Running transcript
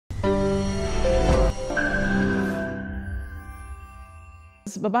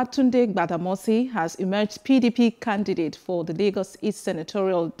Babatunde Gbadamosi has emerged PDP candidate for the Lagos East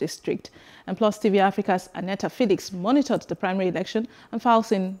Senatorial District. And Plus TV Africa's Annetta Felix monitored the primary election and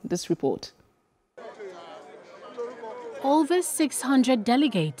files in this report. Over 600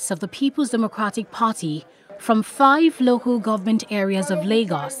 delegates of the People's Democratic Party from 5 local government areas of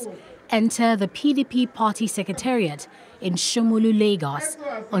Lagos enter the PDP party secretariat in Shomolu, Lagos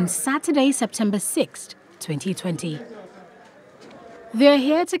on Saturday, September 6, 2020. They are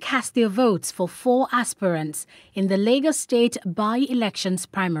here to cast their votes for 4 aspirants in the Lagos State by-elections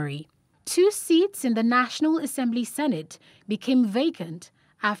primary. 2 seats in the National Assembly Senate became vacant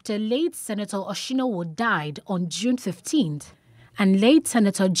after late Senator Oshinowo died on June 15th and late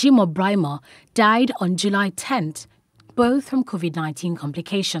Senator Jimo Brima died on July 10th, both from COVID-19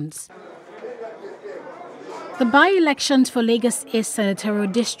 complications. The by-elections for Lagos East Senatorial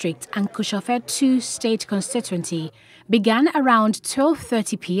District and Kushofe 2 State Constituency began around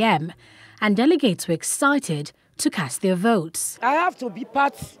 12:30 p.m. and delegates were excited to cast their votes. I have to be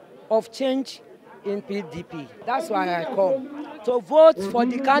part of change in PDP. That's why I come to vote for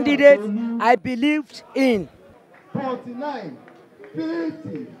the candidate I believed in. 49,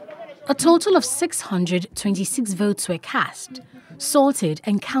 50. A total of 626 votes were cast, sorted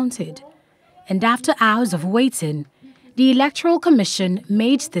and counted. And after hours of waiting, the Electoral Commission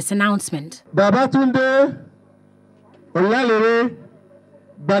made this announcement. Babatunde,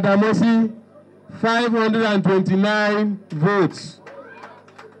 Gbadamosi, 529 votes.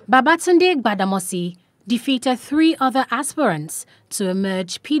 Babatunde Gbadamosi defeated 3 other aspirants to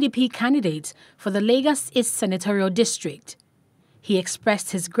emerge PDP candidate for the Lagos East Senatorial District. He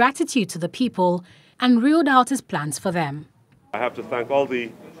expressed his gratitude to the people and reeled out his plans for them. I have to thank all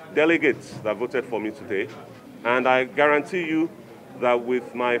the delegates that voted for me today, and I guarantee you that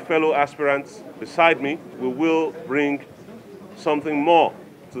with my fellow aspirants beside me, we will bring something more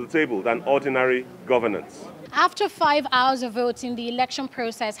to the table than ordinary governance. After 5 hours of voting, the election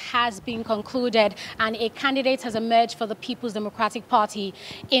process has been concluded and a candidate has emerged for the People's Democratic Party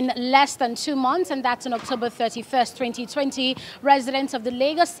in less than 2 months, and that's on October 31st, 2020. Residents of the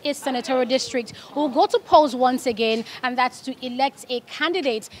Lagos East Senatorial District will go to polls once again, and that's to elect a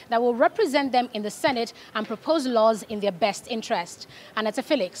candidate that will represent them in the Senate and propose laws in their best interest. Annetta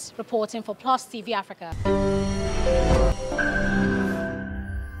Felix reporting for Plus TV Africa.